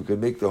 you can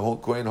make the whole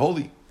Kohen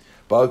holy,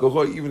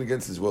 even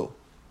against his will.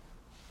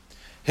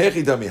 How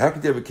could you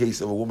have a case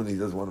of a woman he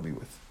doesn't want to be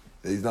with,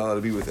 that he's not allowed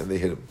to be with, and they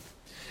hit him?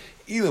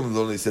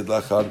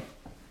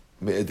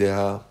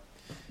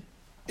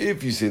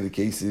 If you say the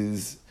case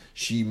is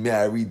she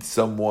married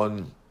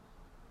someone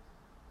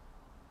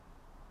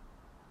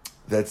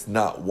that's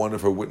not one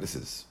of her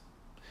witnesses,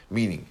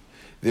 meaning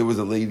there was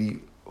a lady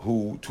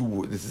who 2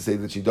 witnesses say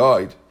that she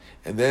died,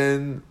 and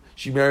then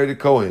she married a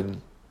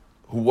Kohen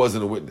who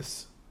wasn't a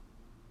witness,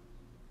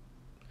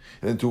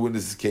 and then 2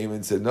 witnesses came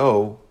and said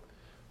no.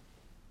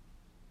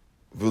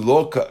 The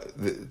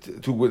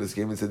 2 witnesses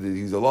came and said that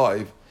he's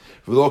alive.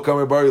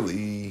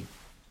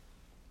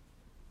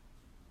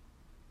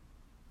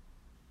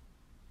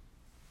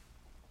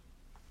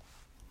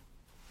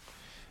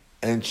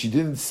 And she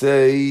didn't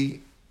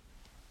say,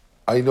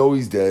 I know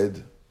he's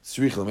dead.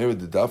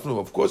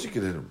 Of course you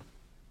could hit him.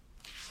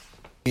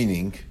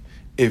 Meaning,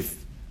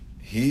 if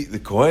the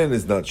Kohen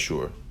is not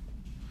sure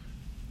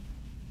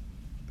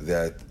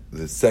that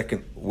the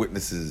second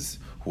witnesses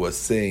who are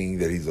saying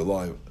that he's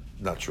alive,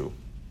 not true,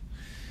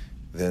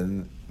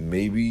 then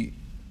maybe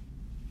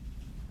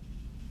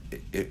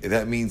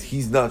that means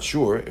he's not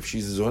sure if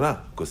she's a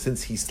zonah, because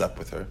since he slept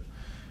with her,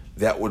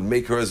 that would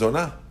make her a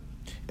zonah.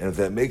 And if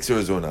that makes her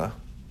a zonah,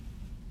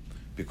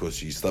 because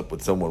she slept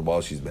with someone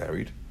while she's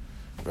married,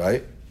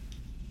 right?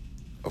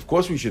 Of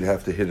course we should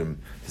have to hit him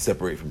to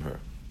separate from her.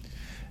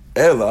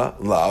 Ella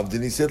loved,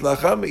 and he said,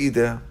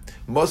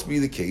 must be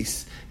the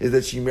case is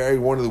that she married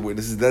one of the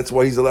witnesses. That's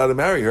why he's allowed to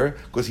marry her,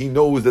 because he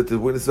knows that the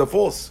witnesses are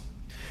false.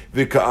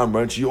 Vika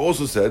Amra, and she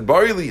also said,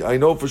 Barili, I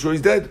know for sure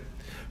he's dead.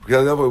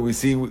 Because we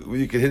see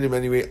you can hit him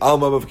anyway.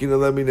 Alma Mavkina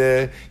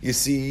Lemine, you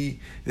see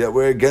that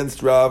we're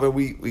against Rav and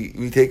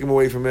we take him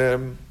away from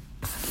him,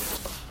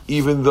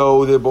 even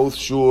though they're both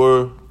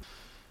sure.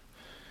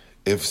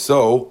 If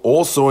so,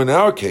 also in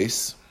our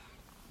case,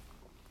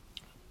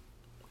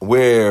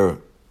 where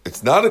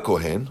it's not a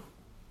Kohen,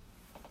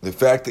 the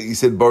fact that he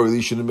said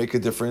Barili shouldn't make a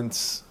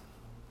difference.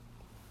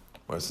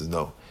 Mar says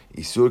no.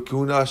 Isur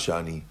Kuna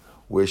Shani,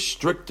 we're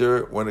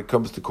stricter when it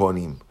comes to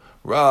Kohanim.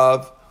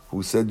 Rav,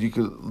 who said you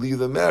could leave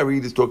them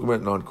married, is talking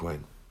about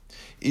non-Kohen.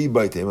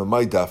 Ibaitem,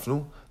 my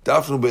Dafnu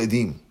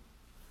be'edim.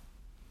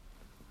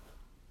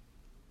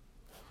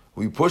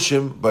 We push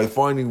him by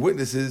finding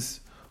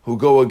witnesses who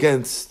go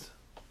against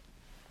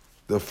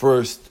the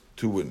first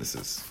 2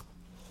 witnesses.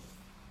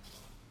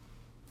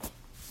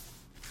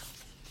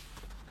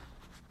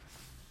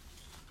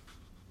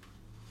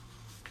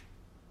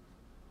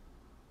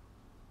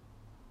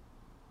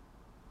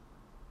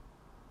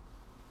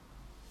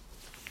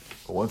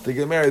 But once they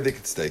get married, they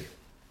can stay.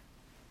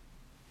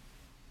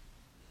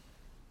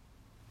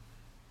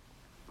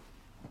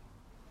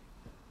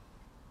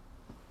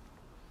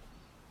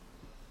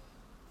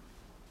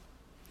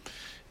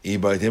 A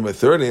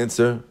third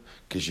answer,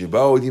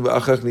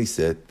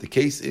 the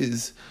case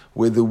is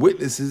where the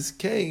witnesses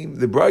came,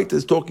 the Braita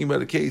is talking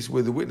about a case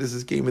where the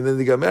witnesses came and then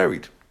they got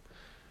married.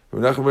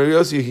 And the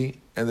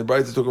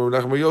Braita is talking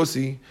about Menachem Bar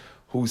Yossi,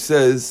 who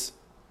says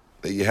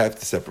that you have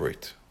to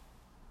separate.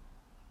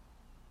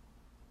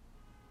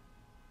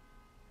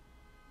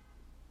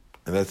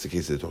 And that's the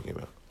case they're talking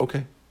about.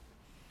 Okay.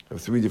 I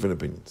have 3 different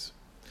opinions.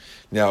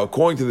 Now,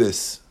 according to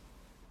this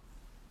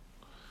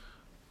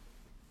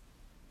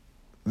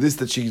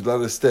that she's allowed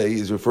to stay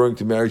is referring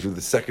to marriage with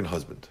the second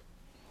husband.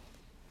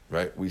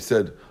 Right? We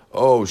said,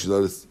 she's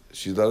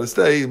allowed to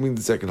stay, it means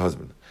the second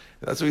husband.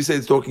 And that's what we say,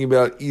 it's talking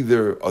about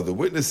either other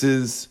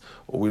witnesses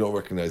or we don't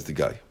recognize the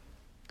guy.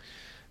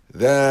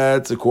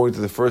 That's according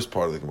to the first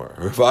part of the Gemara.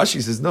 Rav Ashi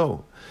says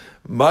no.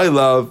 My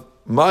love,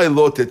 my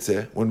lo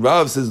tetzeh. When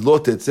Rav says lo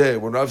tetzeh,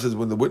 when Rav says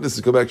when the witnesses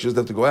come back, she doesn't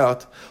have to go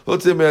out. Lo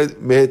tetzeh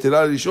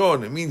meheterah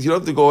rishon. It means you don't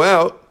have to go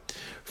out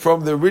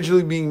from the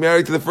originally being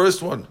married to the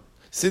first one.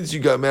 Since you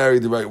got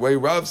married the right way,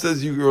 Rav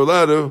says you're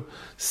allowed to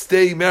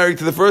stay married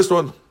to the first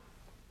one.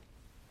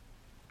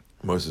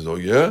 Mar says, oh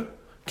yeah?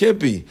 Can't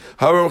be.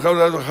 Rav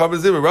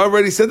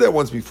already said that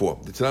once before.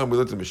 The time we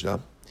looked at the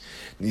Mishnah.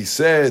 And he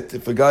said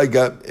if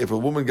a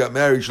woman got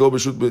married, shlo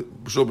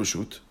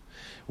b'shut,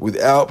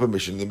 without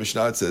permission, the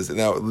Mishnah says, and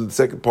now the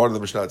second part of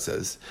the Mishnah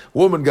says,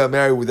 woman got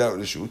married without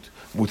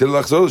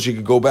reshut, she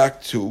could go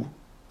back to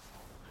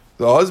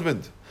the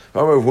husband.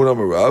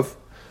 Rav,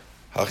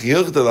 the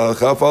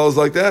halacha follows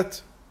like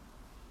that.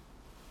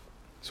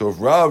 So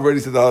if Rav already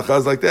said the halacha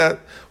is like that,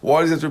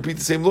 why does he have to repeat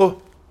the same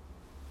law?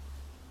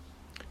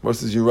 Mar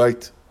says, you're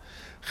right.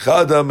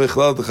 One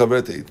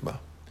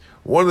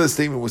of the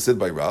statements was said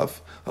by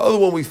Rav. The other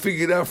one we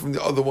figured out from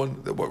the other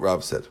one that what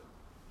Rav said.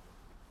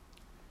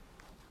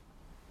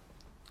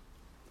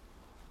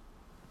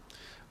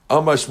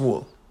 Amar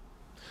Shmuel.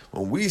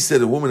 When we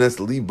said a woman has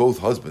to leave both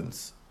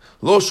husbands,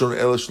 that's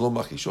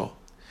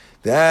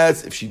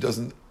if she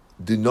doesn't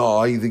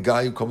deny the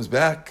guy who comes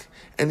back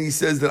and he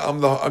says that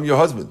I'm your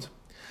husband.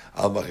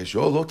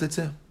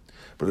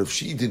 But if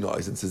she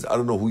denies and says, I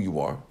don't know who you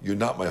are, you're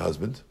not my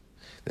husband,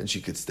 then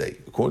she could stay.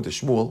 According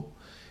to Shmuel,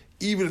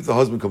 even if the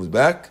husband comes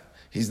back,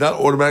 he's not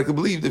automatically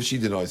believed if she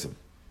denies him.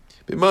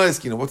 But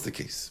what's the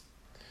case?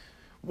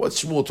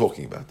 What's Shmuel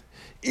talking about?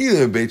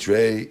 Either in Beit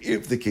Rei,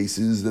 if the case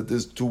is that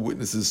there's two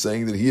witnesses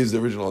saying that he is the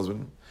original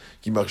husband,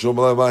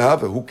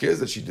 who cares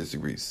that she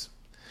disagrees?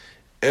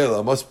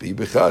 Ella must be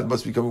Bechad,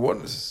 must be coming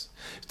witnesses.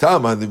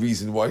 Taman, the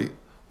reason why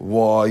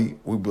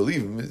we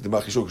believe him is the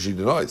Machishok she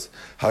denies.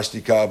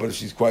 Hashtika, but if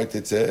she's quiet,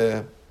 it's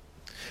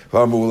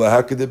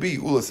how could it be?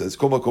 Ula says,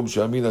 when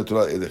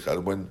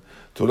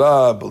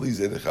Torah believes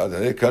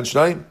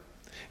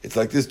it's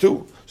like this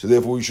too. So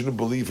therefore we shouldn't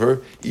believe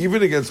her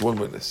even against one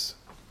witness.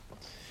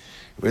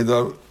 We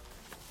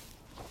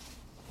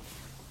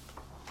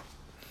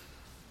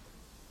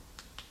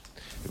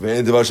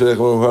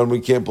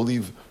can't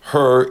believe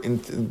her in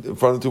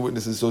front of two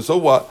witnesses. So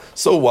what?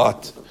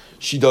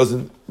 She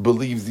doesn't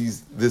believe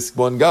this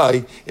one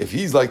guy. If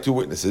he's like two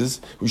witnesses,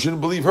 we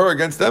shouldn't believe her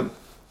against them.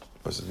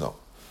 I said no.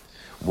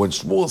 When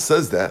Shmuel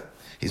says that,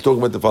 he's talking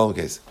about the following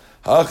case.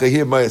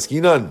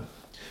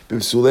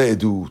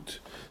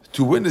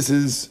 Two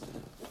witnesses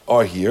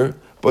are here,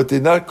 but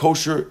they're not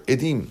kosher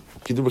edim.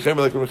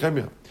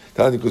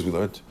 Because we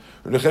learned.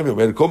 If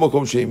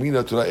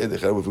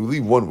we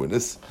leave one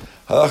witness,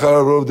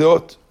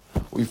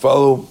 we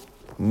follow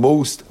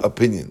most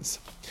opinions.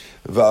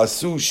 We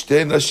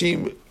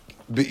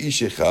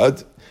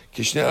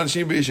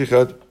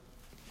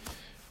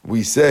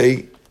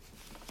say,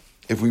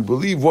 if we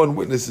believe one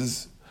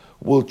witnesses,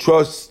 we'll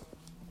trust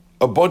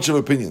a bunch of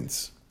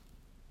opinions.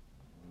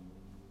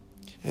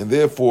 And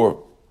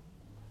therefore,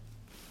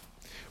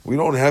 we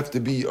don't have to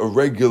be a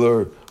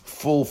regular,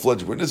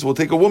 full-fledged witness. We'll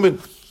take a woman.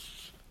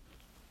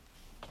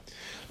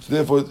 So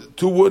therefore,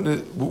 two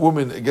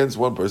women against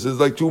one person is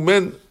like two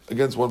men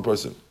against one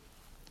person.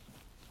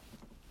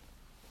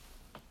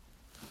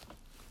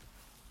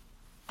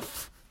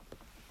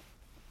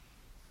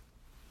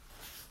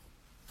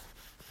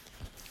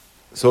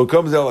 So it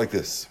comes out like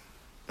this.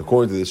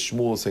 According to this,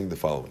 Shmuel is saying the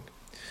following.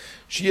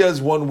 She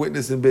has one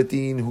witness in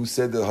Betin who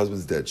said that the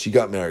husband's dead. She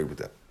got married with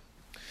that.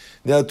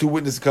 Now two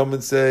witnesses come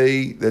and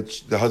say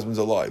that the husband's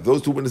alive.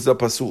 Those two witnesses are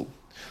pasul.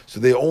 So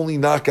they only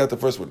knock out the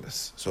first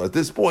witness. So at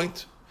this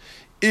point,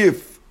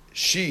 if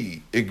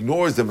she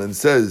ignores them and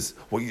says,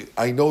 well,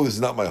 I know this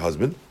is not my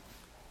husband,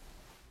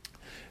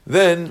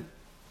 then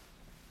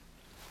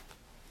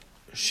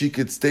she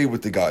could stay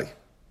with the guy.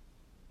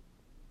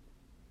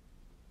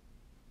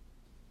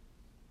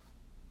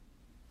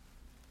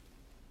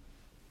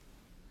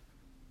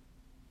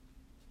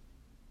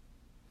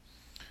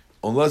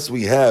 Unless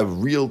we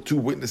have real two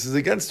witnesses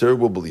against her,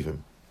 we'll believe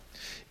him.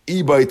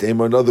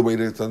 Another way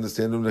to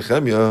understand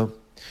Nehemiah,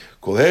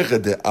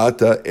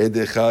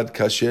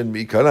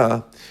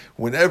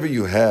 whenever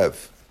you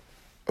have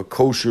a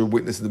kosher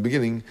witness in the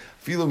beginning,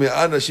 even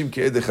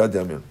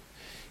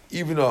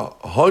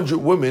 100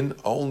 women are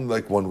only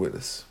like one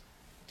witness.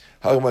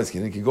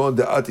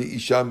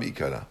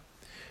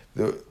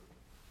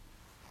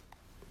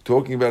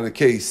 Talking about a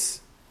case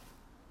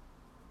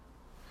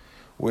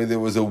where there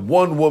was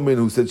one woman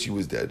who said she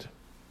was dead,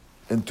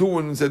 and two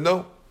women said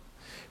no.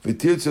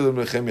 And Nehemiah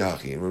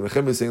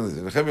is saying this.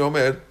 Nehemiah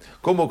Omer,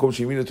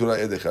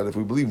 if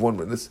we believe one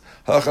witness,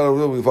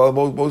 we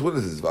follow most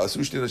witnesses.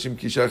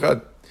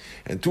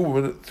 And two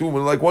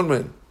women like one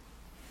man.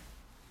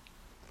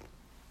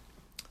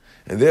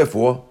 And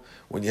therefore,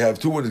 when you have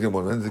two women against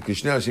one man,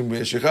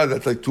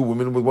 that's like two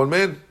women with one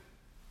man.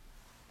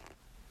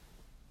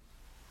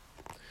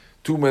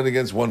 Two men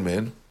against one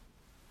man.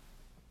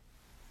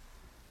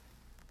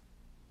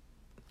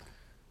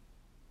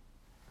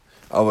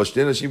 Two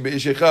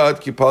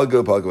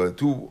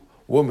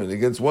women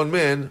against one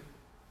man,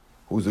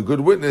 who's a good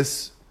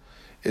witness,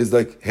 is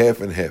like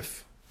half and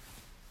half.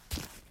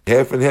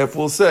 Half and half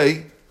will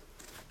say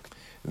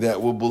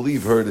that will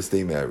believe her to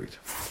stay married.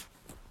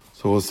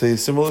 So we'll say a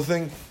similar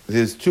thing.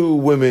 There's two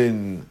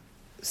women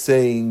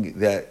saying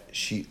that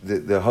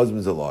their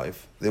husband's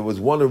alive. There was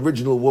one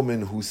original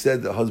woman who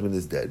said the husband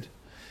is dead.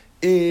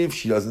 If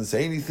she doesn't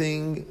say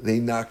anything, they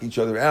knock each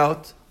other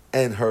out,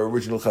 and her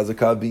original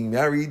chazakah being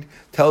married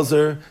tells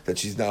her that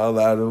she's not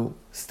allowed to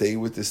stay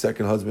with the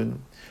second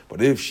husband.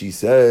 But if she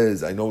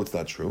says, I know it's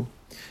not true,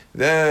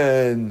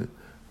 then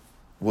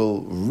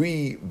we'll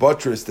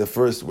re-buttress the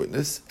first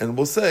witness, and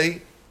we'll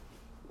say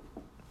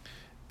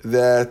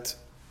that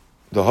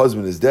the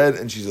husband is dead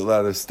and she's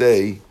allowed to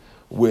stay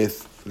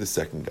with the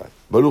second guy.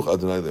 Baruch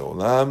Adonai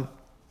Le'olam.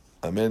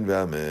 Amen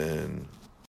ve'amen.